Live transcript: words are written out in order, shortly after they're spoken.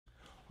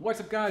What's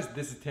up guys,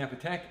 this is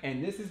Tampatec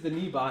and this is the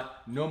Neabot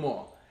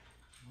Nomo.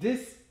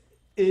 This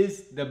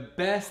is the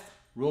best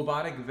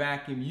robotic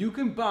vacuum you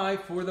can buy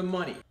for the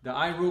money. The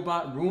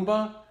iRobot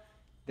Roomba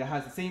that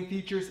has the same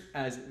features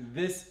as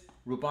this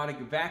robotic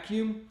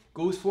vacuum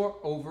goes for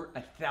over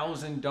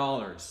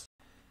 $1,000.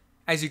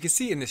 As you can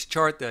see in this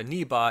chart, the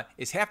Neabot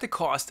is half the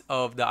cost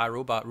of the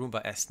iRobot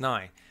Roomba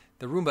S9.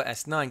 The Roomba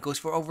S9 goes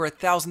for over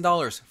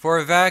 $1,000 for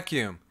a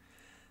vacuum.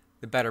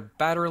 The better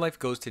battery life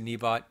goes to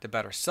Neabot, the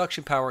better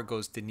suction power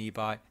goes to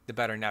Neabot, the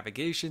better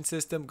navigation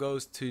system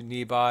goes to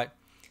Neabot.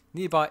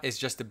 Neabot is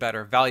just a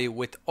better value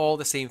with all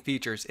the same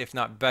features, if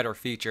not better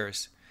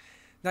features.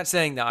 Not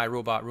saying the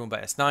iRobot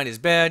Roomba S9 is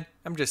bad,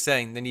 I'm just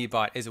saying the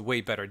Neabot is a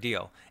way better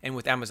deal. And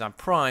with Amazon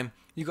Prime,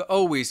 you can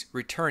always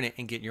return it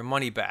and get your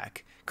money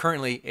back.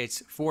 Currently,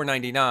 it's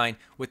 $4.99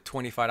 with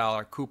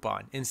 $25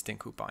 coupon, instant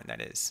coupon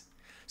that is.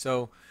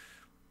 So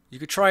you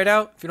could try it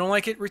out. If you don't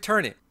like it,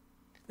 return it.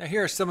 Now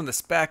here are some of the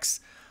specs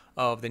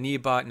of the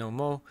Neabot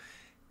Nomo.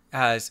 It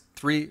has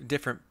 3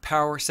 different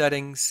power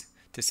settings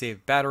to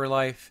save battery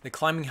life. The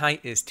climbing height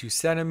is 2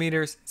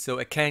 centimeters, so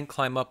it can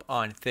climb up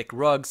on thick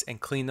rugs and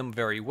clean them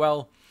very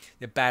well.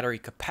 The battery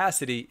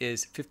capacity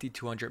is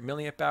 5200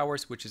 milliamp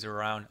hours, which is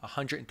around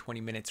 120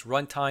 minutes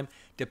runtime,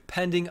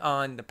 depending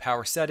on the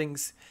power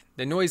settings.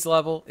 The noise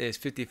level is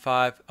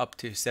 55 up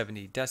to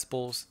 70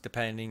 decibels,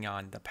 depending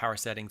on the power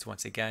settings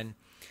once again.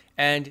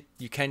 And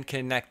you can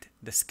connect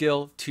the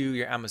skill to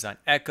your Amazon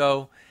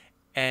Echo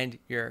and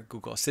your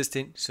Google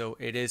Assistant, so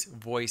it is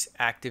voice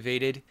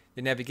activated.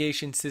 The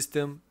navigation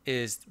system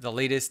is the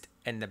latest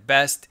and the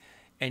best,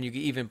 and you can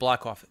even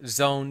block off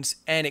zones,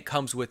 and it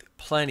comes with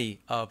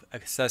plenty of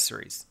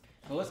accessories.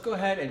 So let's go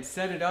ahead and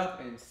set it up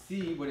and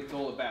see what it's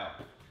all about.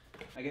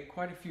 I get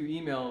quite a few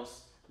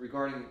emails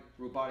regarding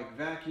robotic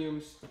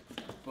vacuums,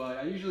 but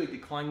I usually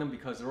decline them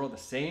because they're all the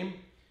same.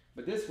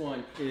 But this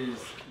one is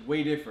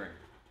way different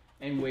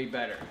and way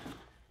better,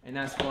 and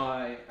that's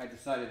why I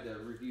decided to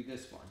review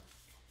this one.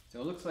 So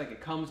it looks like it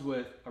comes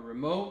with a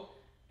remote,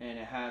 and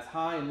it has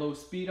high and low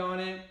speed on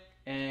it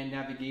and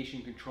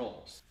navigation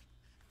controls.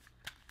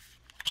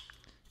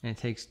 And it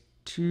takes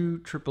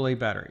 2 AAA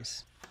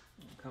batteries.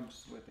 It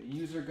comes with a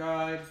user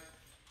guide,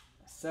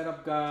 a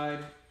setup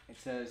guide. It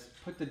says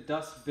put the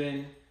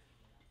dustbin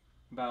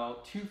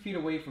about 2 feet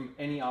away from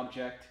any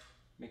object.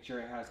 Make sure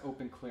it has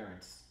open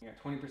clearance. You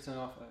got 20%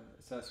 off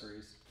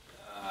accessories.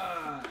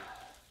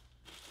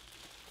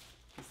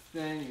 This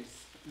thing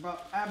is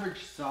about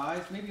average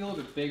size, maybe a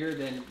little bit bigger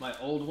than my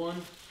old one.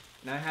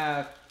 And I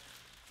have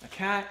a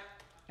cat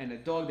and a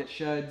dog that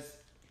sheds,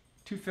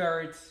 2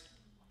 ferrets.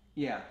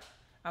 Yeah,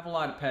 I have a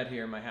lot of pet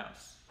here in my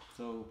house.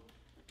 So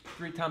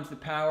 3 times the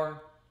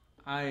power,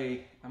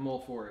 I'm all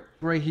for it.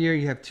 Right here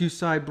you have 2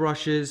 side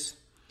brushes.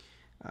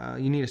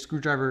 You need a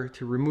screwdriver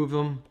to remove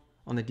them.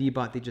 On the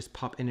Neabot they just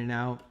pop in and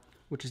out,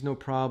 which is no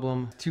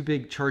problem. 2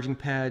 big charging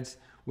pads,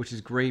 which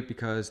is great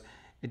because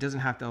it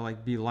doesn't have to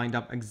like be lined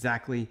up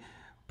exactly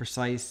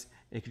precise.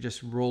 It could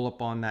just roll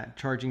up on that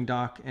charging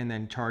dock and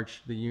then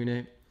charge the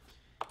unit.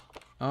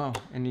 Oh,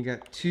 and you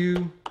got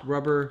 2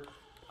 rubber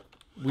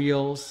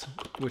wheels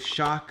with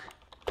shock.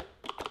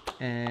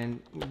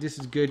 And this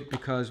is good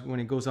because when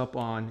it goes up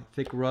on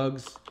thick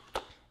rugs,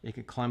 it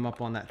can climb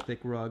up on that thick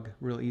rug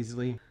real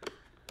easily.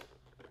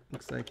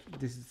 Looks like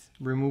this is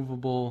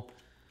removable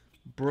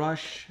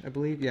brush, I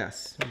believe.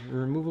 Yes,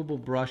 removable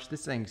brush.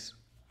 This thing's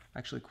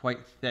actually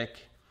quite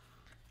thick,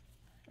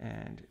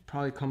 and it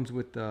probably comes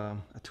with a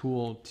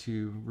tool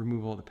to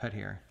remove all the pet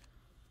hair.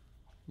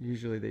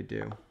 Usually they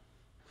do.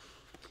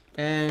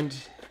 And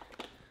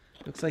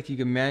looks like you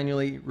can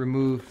manually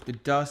remove the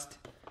dust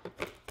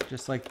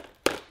just like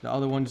the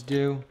other ones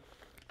do.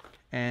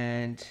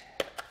 And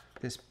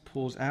this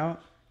pulls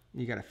out.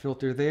 You got a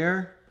filter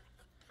there,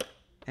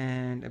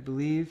 and I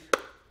believe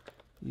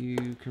you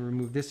can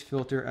remove this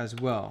filter as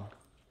well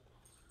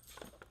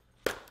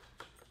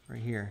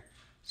right here.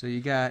 So you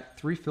got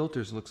 3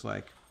 filters, looks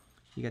like.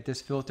 You got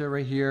this filter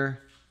right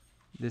here,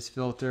 this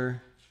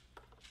filter,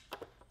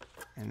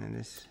 and then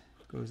this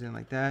goes in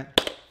like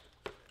that.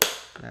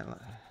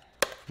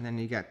 And then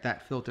you got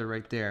that filter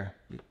right there.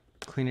 You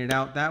clean it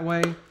out that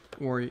way,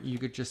 or you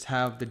could just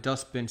have the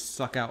dustbin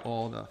suck out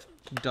all the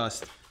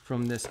dust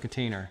from this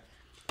container.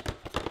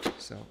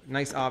 So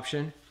nice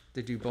option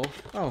to do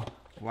both. Oh,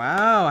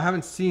 wow, I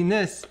haven't seen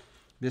this.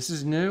 This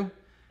is new.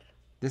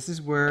 This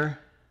is where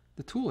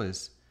the tool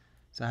is.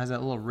 So it has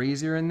that little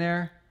razor in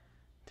there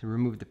to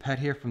remove the pet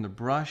hair from the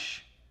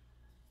brush.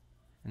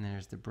 And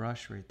there's the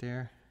brush right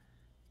there.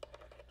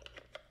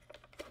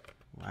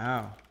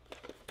 Wow,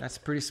 that's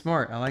pretty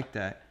smart. I like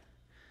that.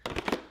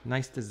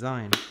 Nice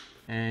design.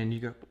 And you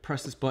go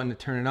press this button to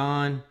turn it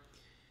on.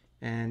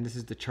 And this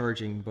is the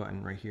charging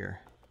button right here.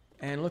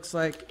 And it looks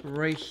like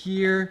right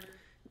here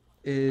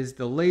is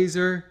the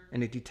laser,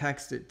 and it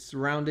detects its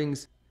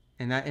surroundings,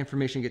 and that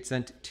information gets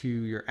sent to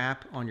your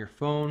app on your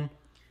phone,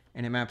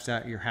 and it maps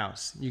out your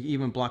house. You can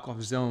even block off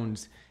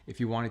zones if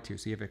you wanted to.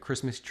 So you have a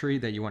Christmas tree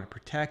that you want to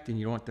protect and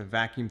you don't want the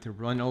vacuum to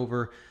run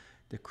over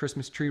the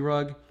Christmas tree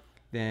rug,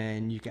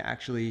 then you can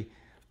actually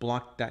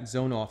block that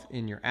zone off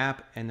in your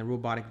app, and the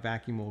robotic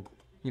vacuum will,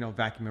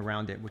 vacuum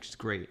around it, which is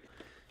great.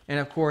 And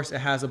of course, it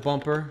has a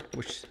bumper,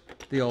 which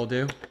they all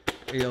do.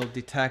 It'll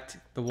detect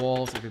the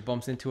walls. If it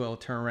bumps into it, it'll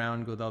turn around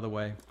and go the other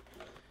way.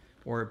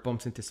 Or it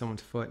bumps into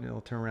someone's foot and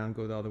it'll turn around and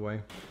go the other way.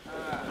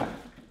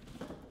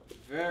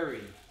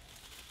 Very,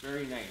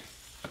 very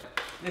nice.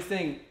 This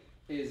thing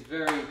is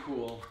very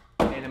cool,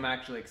 and I'm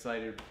actually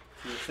excited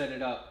to set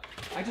it up.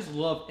 I just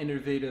love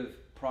innovative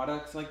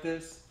products like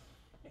this.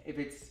 If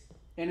it's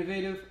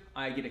innovative,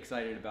 I get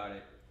excited about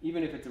it,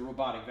 even if it's a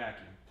robotic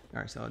vacuum. All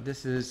right, so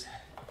this is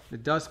the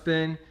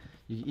dustbin.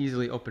 You can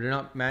easily open it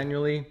up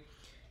manually.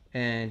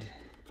 And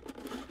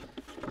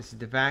this is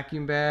the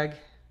vacuum bag.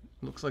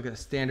 Looks like a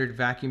standard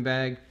vacuum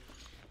bag.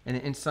 And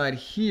inside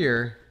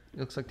here, it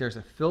looks like there's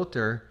a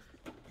filter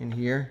in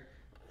here.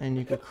 And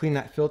you can clean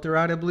that filter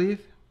out, I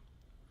believe.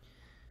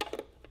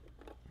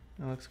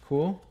 That looks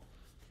cool.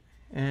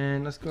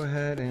 And let's go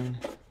ahead and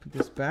put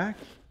this back.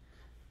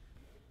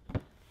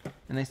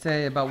 And they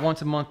say about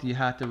once a month you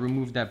have to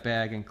remove that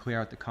bag and clear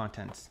out the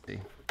contents.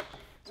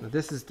 So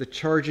this is the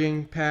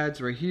charging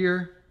pads right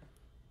here.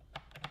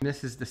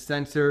 This is the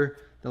sensor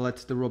that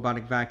lets the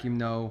robotic vacuum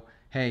know,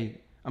 hey,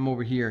 I'm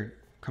over here,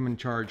 come and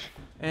charge.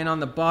 And on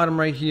the bottom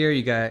right here,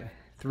 you got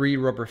 3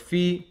 rubber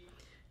feet.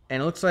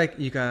 And it looks like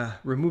you can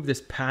remove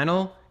this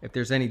panel if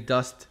there's any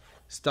dust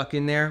stuck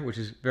in there, which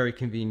is very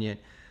convenient.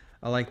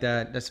 I like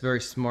that. That's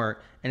very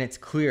smart. And it's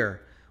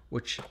clear,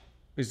 which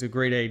is a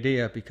great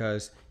idea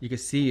because you can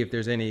see if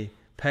there's any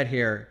pet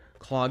hair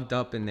clogged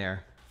up in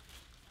there.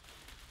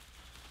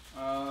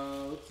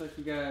 Looks like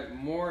we got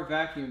more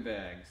vacuum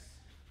bags.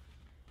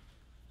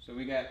 So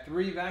we got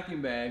 3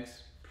 vacuum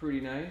bags,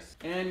 pretty nice.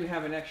 And we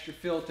have an extra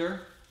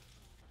filter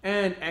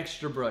and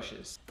extra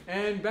brushes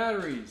and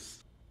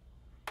batteries.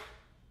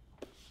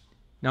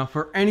 Now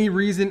for any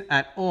reason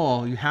at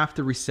all, you have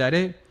to reset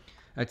it.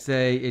 Let's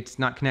say it's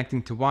not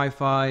connecting to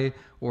Wi-Fi,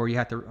 or you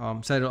have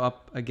to set it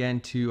up again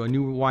to a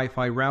new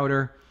Wi-Fi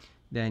router.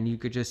 Then you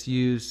could just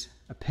use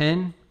a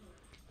pin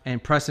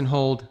and press and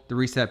hold the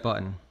reset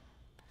button.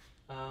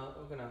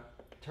 We're gonna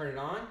turn it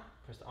on,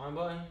 press the on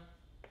button.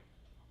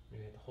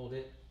 You have to hold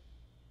it.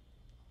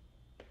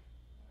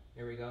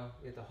 There we go.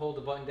 You have to hold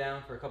the button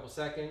down for a couple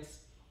seconds.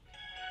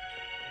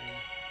 And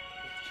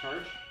it's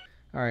charged.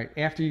 All right,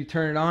 after you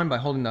turn it on by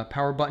holding the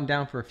power button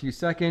down for a few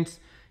seconds,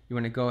 you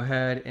want to go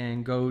ahead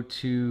and go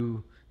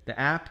to the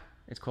app.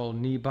 It's called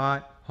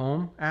Neabot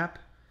Home app.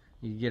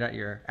 You get at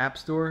your app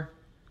store,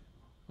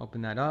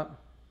 open that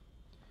up,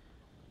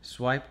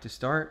 swipe to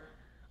start.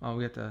 Oh,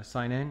 we have to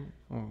sign in,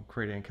 or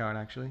create an account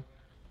actually.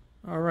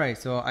 All right,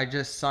 so I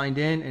just signed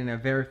in and I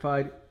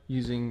verified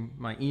using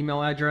my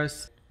email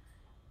address.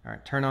 All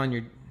right, turn on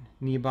your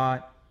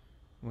Neabot,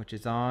 which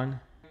is on.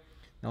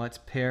 Now let's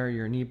pair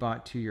your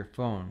Neabot to your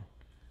phone.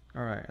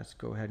 All right, let's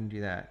go ahead and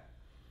do that.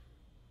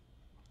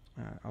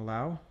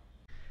 Allow.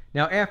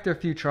 Now after a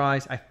few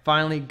tries, I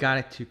finally got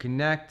it to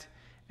connect.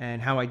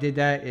 And how I did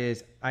that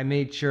is I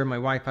made sure my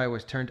Wi-Fi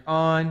was turned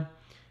on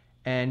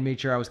and made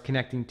sure I was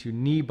connecting to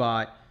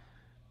Neabot,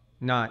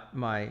 not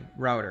my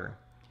router.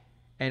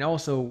 And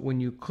also when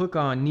you click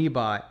on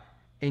Neabot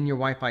in your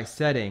Wi-Fi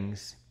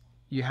settings,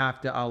 you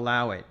have to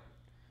allow it.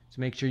 So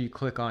make sure you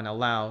click on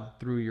allow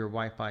through your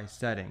Wi-Fi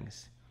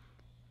settings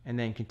and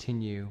then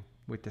continue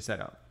with the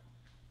setup.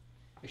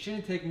 It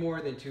shouldn't take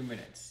more than 2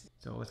 minutes.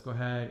 So let's go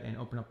ahead and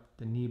open up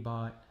the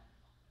Neabot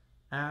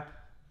app.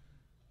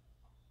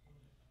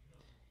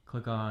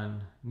 Click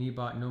on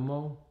Neabot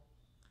Nomo.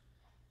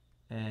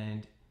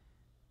 And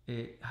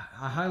I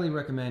highly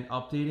recommend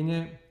updating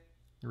it.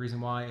 The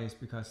reason why is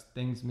because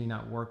things may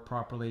not work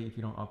properly if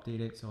you don't update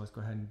it. So let's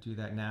go ahead and do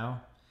that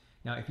now.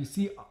 Now, if you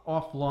see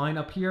offline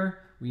up here,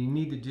 what you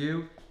need to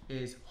do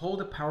is hold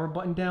the power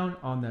button down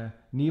on the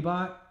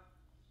Neabot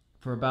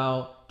for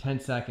about 10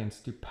 seconds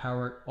to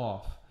power it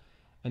off.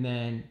 And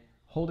then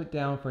hold it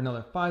down for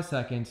another 5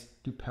 seconds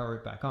to power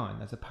it back on.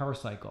 That's a power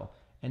cycle.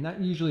 And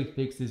that usually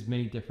fixes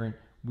many different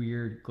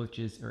weird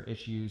glitches or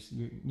issues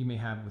you may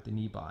have with the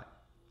Neabot.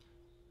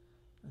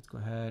 Let's go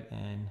ahead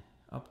and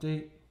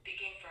update.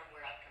 Begin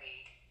firmware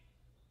upgrade.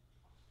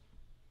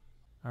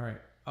 All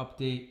right,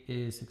 update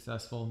is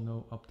successful,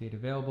 no update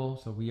available.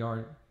 So we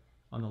are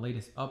on the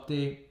latest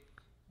update.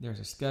 There's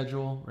a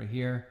schedule right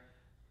here,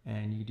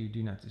 and you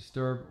do not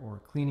disturb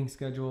or cleaning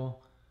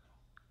schedule.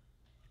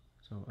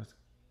 So let's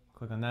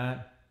click on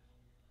that,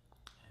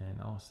 and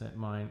I'll set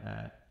mine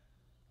at,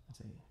 let's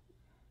say,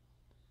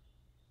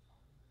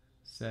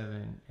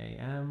 7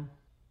 a.m.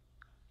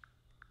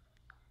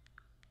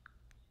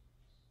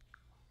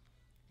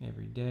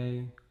 every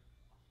day.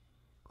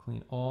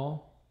 Clean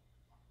all.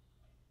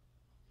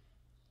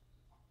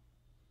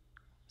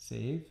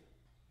 Save.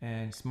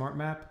 And smart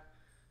map.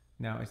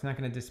 Now it's not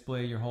going to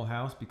display your whole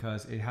house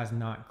because it has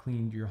not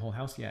cleaned your whole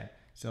house yet.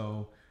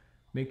 So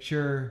make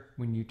sure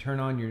when you turn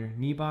on your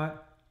Neabot,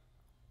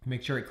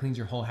 make sure it cleans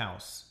your whole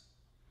house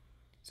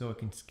so it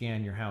can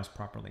scan your house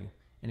properly.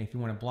 And if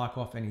you want to block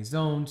off any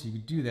zones, you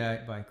can do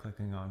that by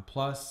clicking on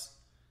plus,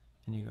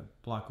 and you can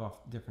block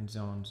off different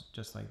zones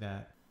just like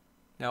that.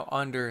 Now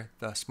under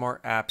the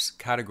Smart Apps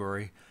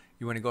category,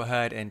 you want to go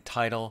ahead and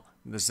title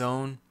the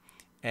zone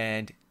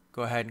and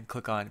go ahead and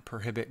click on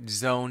Prohibit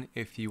Zone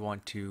if you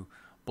want to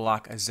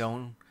block a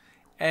zone,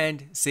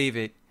 and save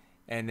it,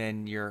 and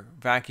then your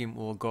vacuum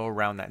will go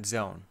around that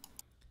zone.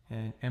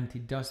 And empty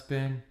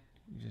dustbin,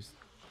 you just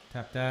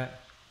tap that.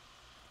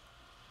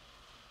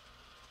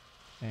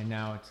 And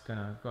now it's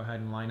gonna go ahead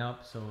and line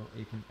up so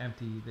you can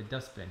empty the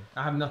dustbin.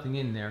 I have nothing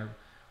in there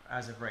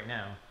as of right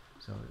now,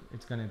 so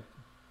it's gonna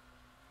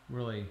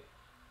really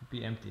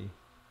be empty.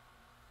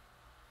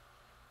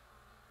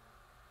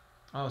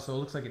 Oh, so it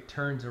looks like it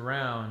turns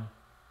around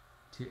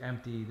to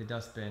empty the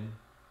dustbin,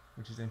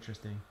 which is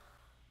interesting.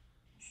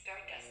 Start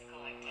dust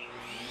collecting.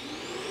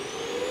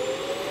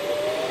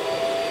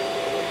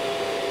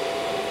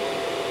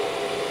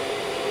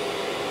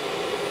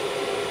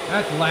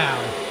 That's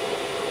loud.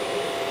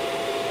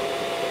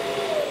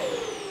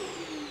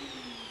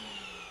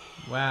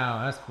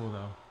 Wow, that's cool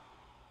though.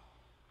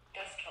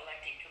 Dust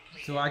collecting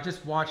complete. So I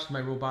just watched my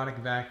robotic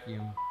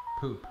vacuum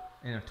poop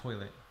in a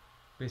toilet,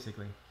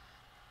 basically.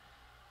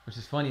 Which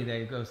is funny that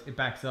it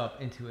backs up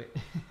into it.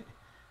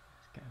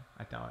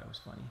 I thought it was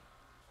funny.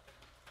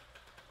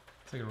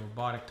 It's like a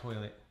robotic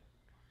toilet.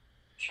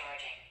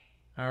 Charging.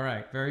 All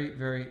right, very,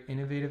 very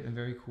innovative and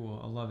very cool.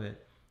 I love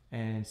it.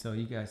 And so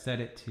you guys set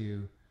it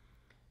to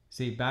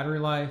save battery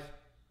life,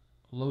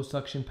 low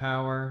suction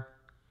power,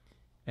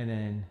 and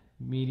then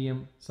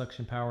medium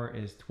suction power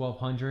is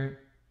 1200,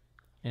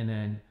 and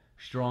then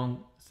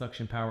strong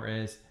suction power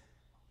is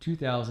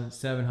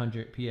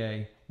 2700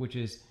 PA, which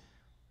is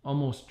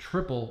almost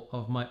triple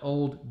of my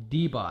old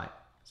Neabot.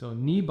 So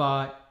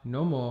Neabot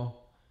Nomo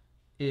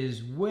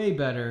is way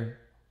better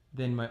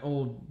than my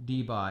old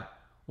Neabot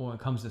when it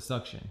comes to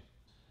suction.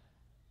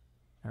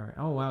 All right.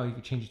 Oh wow, you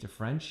can change it to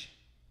French.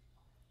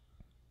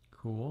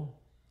 Cool.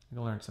 I'm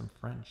gonna learn some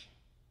French.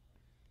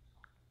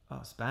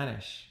 Oh,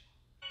 Spanish.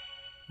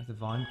 That's the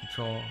volume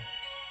control.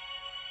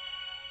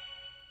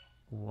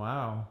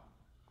 Wow.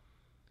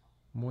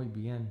 Muy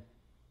bien.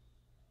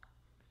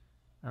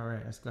 All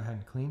right, let's go ahead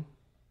and clean.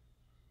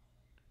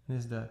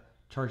 This is the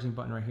charging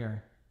button right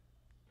here.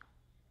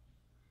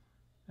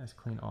 Let's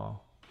clean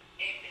all.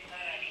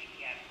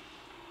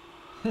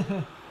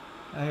 I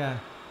got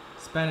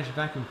Spanish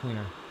vacuum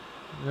cleaner.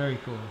 Very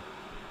cool.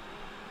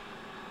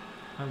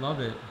 I love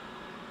it.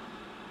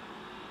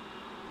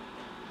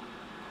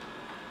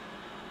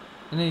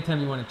 And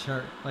anytime you want to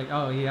chart, like,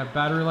 oh, you have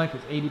battery life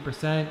is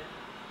 80%,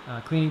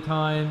 cleaning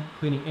time,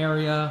 cleaning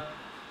area.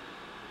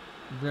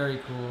 Very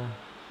cool.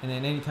 And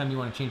then anytime you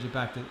want to change it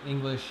back to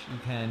English, you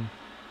can.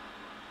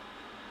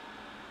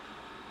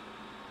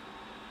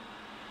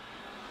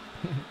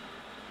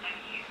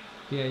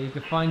 Yeah, you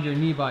can find your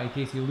Neabot in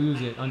case you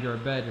lose it under a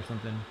bed or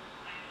something.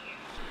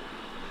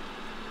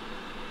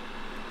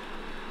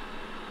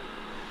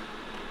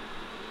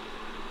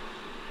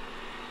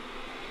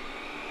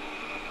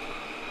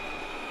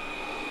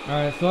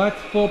 Alright, so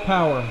that's full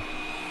power.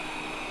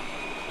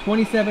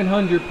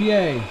 2700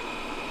 PA.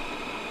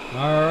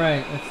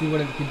 Alright, let's see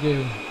what it can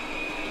do.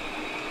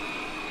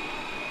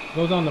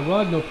 Goes on the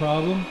rug, no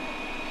problem.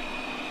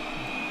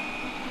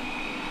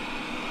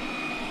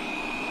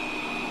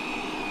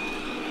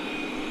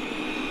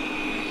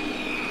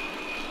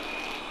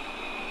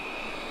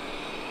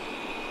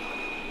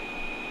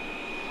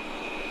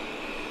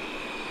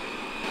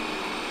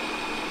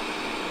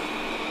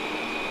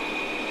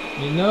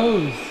 It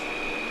knows.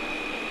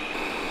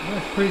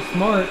 That's pretty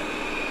smart.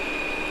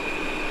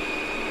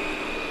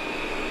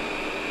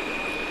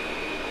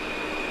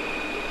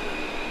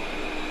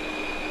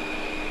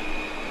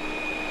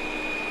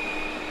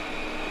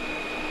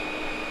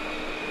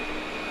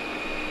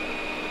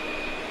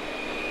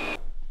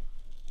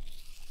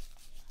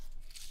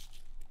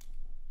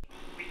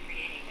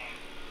 Recreating them.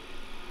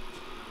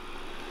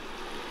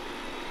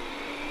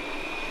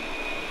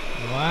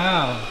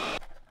 Wow.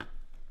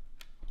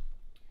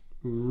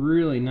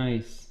 Really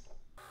nice.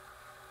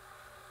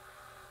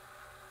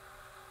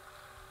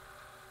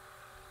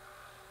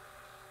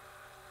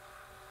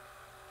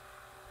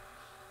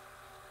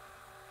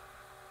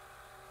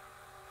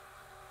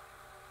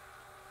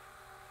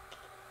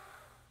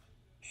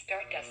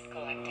 Start dust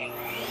collecting.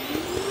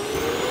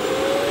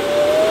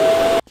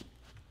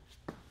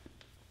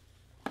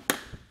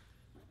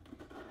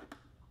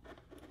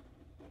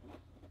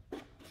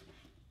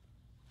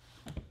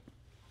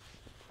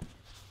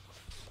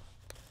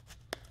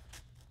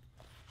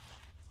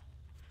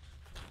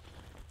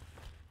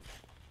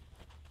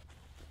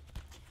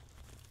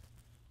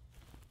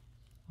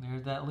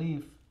 There's that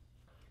leaf.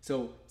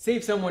 So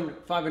save someone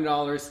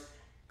 $500.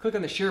 Click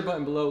on the share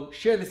button below.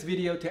 Share this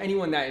video to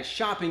anyone that is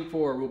shopping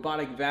for a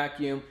robotic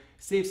vacuum.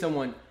 Save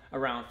someone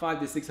around $500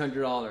 to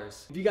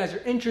 $600. If you guys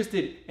are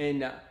interested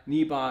in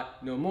Neabot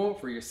Nomo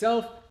for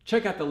yourself,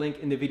 check out the link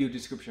in the video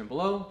description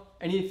below.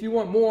 And if you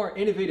want more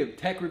innovative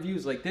tech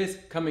reviews like this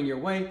coming your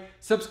way,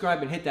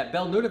 subscribe and hit that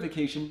bell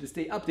notification to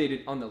stay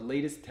updated on the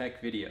latest tech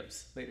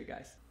videos. Later,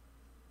 guys.